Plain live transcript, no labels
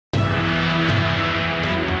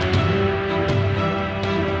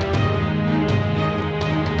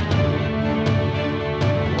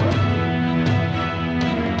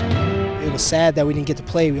sad that we didn't get to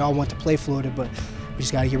play. We all want to play Florida, but we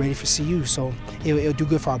just got to get ready for CU. So it'll do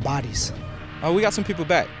good for our bodies. We got some people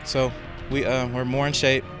back, so we're more in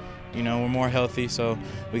shape. You know, we're more healthy, so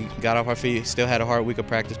we got off our feet. Still had a hard week of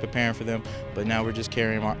practice preparing for them, but now we're just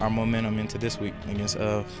carrying our momentum into this week against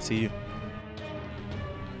CU.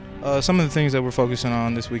 Some of the things that we're focusing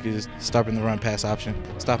on this week is stopping the run-pass option,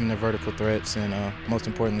 stopping their vertical threats, and most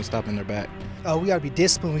importantly, stopping their back. We got to be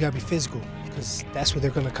disciplined. We got to be physical because that's where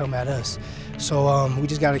they're going to come at us. So we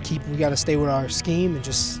just got to stay with our scheme and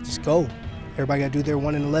just go. Everybody got to do their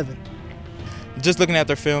 1 and 11. Just looking at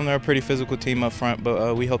their film, they're a pretty physical team up front,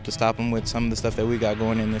 but we hope to stop them with some of the stuff that we got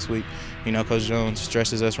going in this week. You know, Coach Jones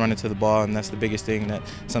stresses us running to the ball, and that's the biggest thing that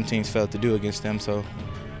some teams failed to do against them. So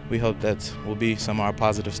we hope that will be some of our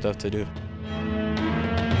positive stuff to do.